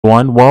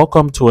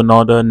Welcome to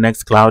another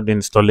Nextcloud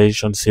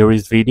installation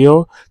series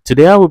video.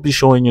 Today I will be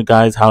showing you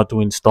guys how to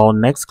install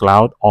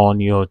Nextcloud on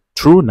your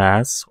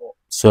TrueNas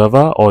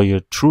server or your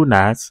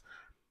TrueNas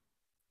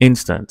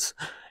instance.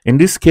 In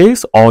this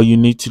case, all you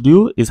need to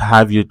do is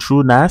have your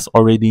TrueNas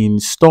already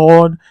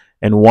installed,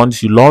 and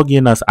once you log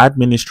in as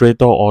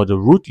administrator or the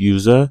root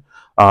user,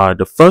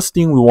 the first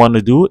thing we want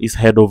to do is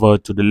head over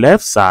to the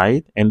left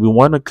side and we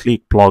want to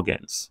click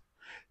plugins.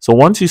 So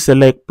once you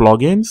select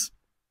plugins,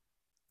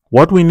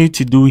 what we need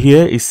to do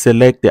here is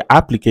select the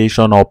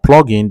application or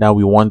plugin that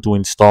we want to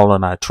install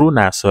on our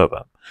TrueNas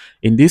server.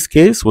 In this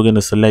case, we're going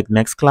to select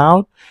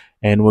Nextcloud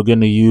and we're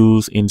going to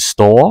use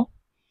install.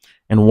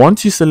 And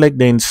once you select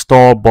the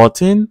install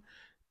button,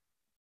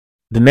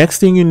 the next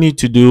thing you need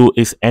to do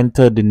is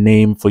enter the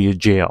name for your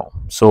jail.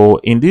 So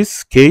in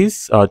this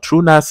case,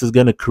 TrueNas is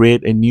going to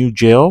create a new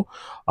jail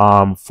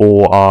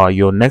for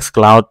your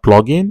Nextcloud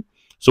plugin.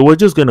 So we're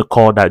just going to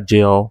call that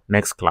jail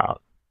Nextcloud,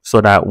 so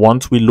that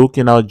once we look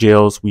in our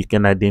jails, we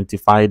can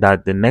identify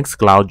that the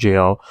Nextcloud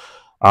jail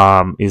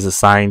is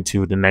assigned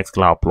to the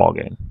Nextcloud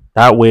plugin.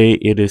 That way,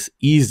 it is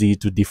easy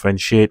to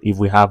differentiate if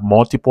we have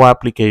multiple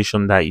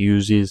applications that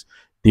uses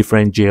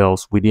different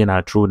jails within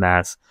our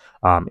TrueNas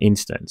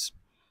instance.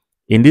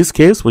 In this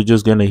case, we're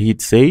just going to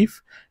hit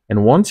save.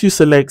 And once you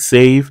select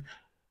save,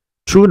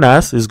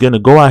 TrueNas is going to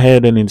go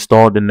ahead and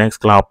install the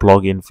Nextcloud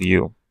plugin for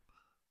you.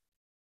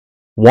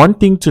 One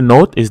thing to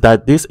note is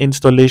that this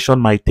installation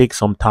might take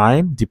some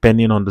time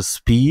depending on the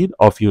speed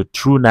of your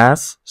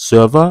TrueNas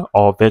server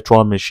or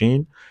virtual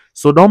machine.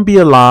 So don't be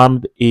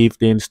alarmed if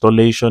the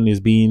installation is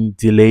being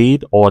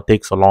delayed or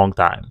takes a long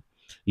time.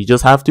 You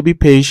just have to be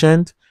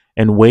patient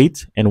and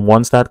wait. And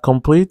once that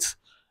completes,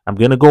 I'm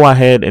going to go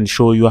ahead and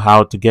show you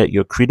how to get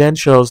your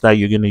credentials that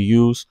you're going to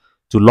use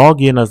to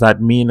log in as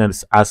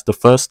admin as the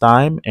first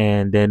time.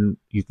 And then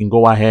you can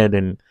go ahead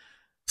and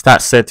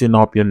start setting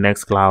up your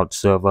Nextcloud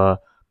server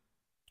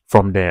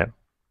from there.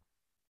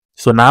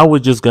 So now we're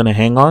just going to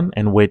hang on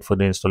and wait for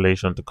the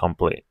installation to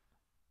complete.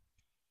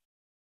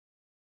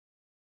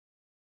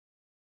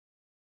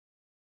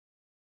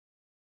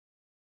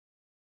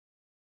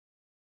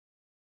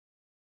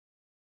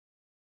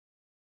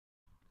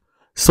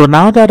 So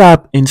now that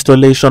our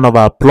installation of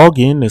our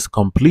plugin is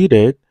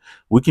completed,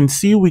 we can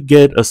see we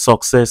get a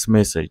success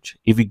message.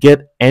 If you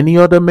get any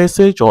other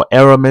message or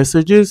error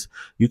messages,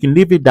 you can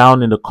leave it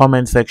down in the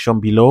comment section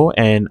below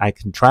and I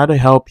can try to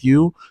help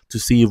you to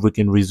see if we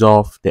can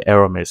resolve the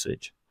error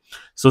message.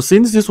 So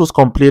since this was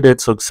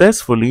completed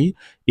successfully,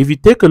 if you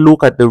take a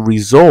look at the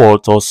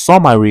results or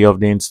summary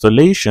of the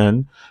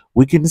installation,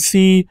 we can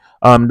see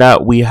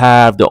that we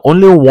have the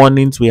only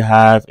warnings we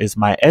have is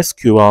my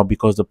SQL,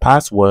 because the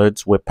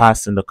passwords were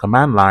passed in the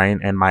command line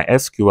and my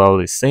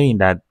SQL is saying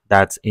that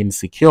that's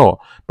insecure,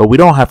 but we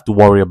don't have to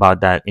worry about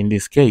that in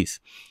this case.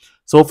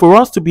 So for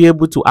us to be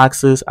able to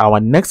access our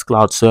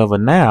Nextcloud server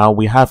now,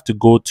 we have to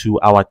go to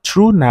our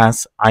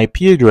TrueNas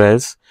IP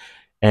address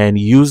and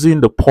using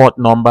the port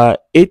number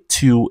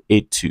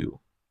 8282.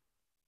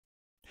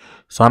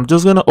 So I'm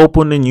just going to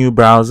open a new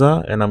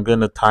browser and I'm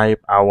going to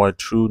type our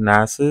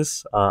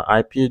TrueNas's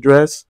IP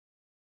address.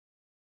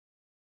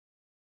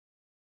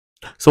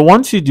 So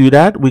once you do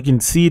that, we can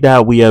see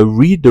that we are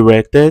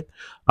redirected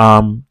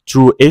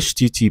through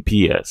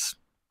HTTPS.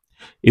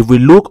 If we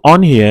look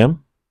on here,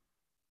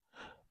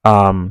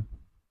 the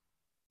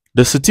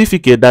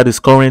certificate that is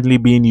currently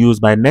being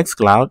used by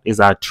Nextcloud is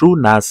our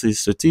TrueNas's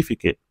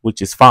certificate,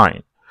 which is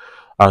fine.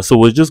 So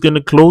we're just going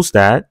to close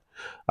that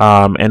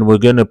and we're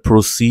going to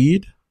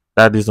proceed.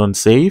 That is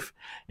unsafe.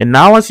 And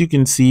now, as you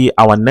can see,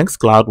 our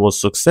Nextcloud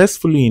was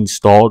successfully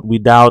installed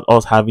without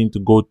us having to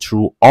go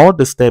through all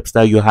the steps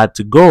that you had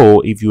to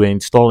go if you were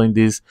installing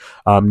this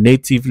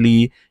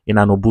natively in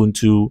an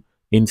Ubuntu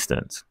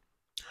instance.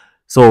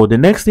 So the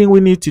next thing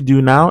we need to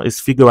do now is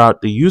figure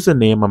out the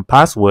username and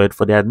password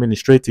for the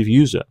administrative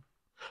user.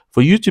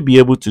 For you to be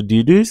able to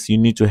do this, you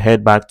need to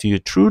head back to your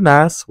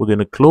TrueNas. We're going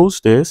to close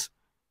this.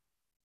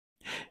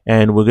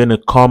 And we're going to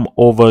come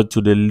over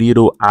to the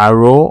little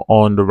arrow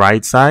on the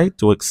right side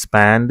to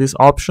expand these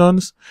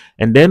options.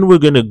 And then we're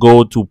going to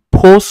go to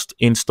post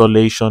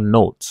installation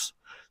notes.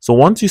 So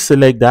once you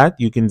select that,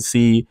 you can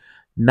see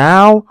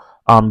now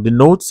the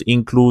notes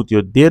include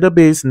your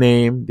database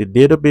name, the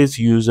database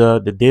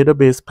user, the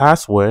database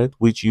password,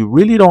 which you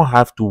really don't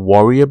have to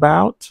worry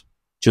about.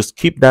 Just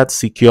keep that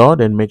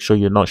secured and make sure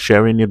you're not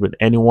sharing it with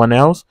anyone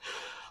else.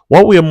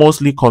 What we are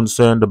mostly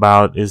concerned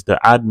about is the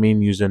admin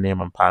username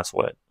and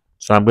password.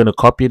 So I'm going to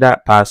copy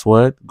that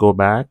password, go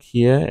back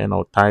here, and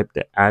I'll type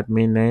the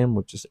admin name,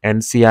 which is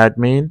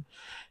ncadmin,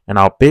 and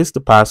I'll paste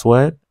the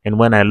password. And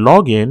when I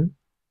log in,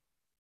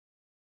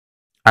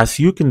 as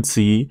you can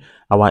see,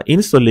 our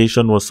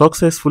installation was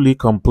successfully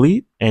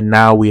complete, and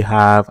now we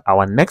have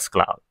our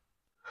Nextcloud.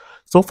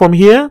 So from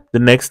here, the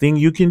next thing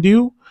you can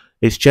do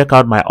is check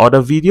out my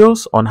other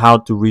videos on how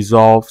to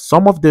resolve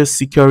some of the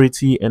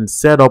security and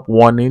setup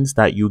warnings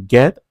that you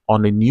get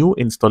on a new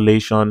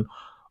installation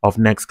of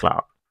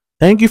Nextcloud.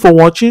 Thank you for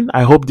watching.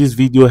 I hope this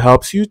video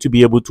helps you to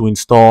be able to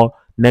install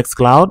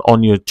Nextcloud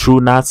on your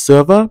TrueNas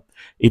server.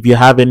 If you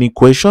have any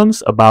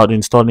questions about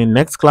installing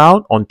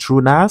Nextcloud on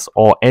TrueNas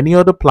or any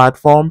other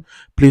platform,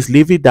 please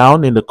leave it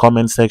down in the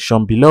comment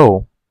section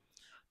below.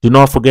 Do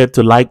not forget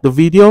to like the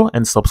video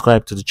and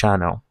subscribe to the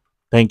channel.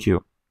 Thank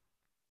you.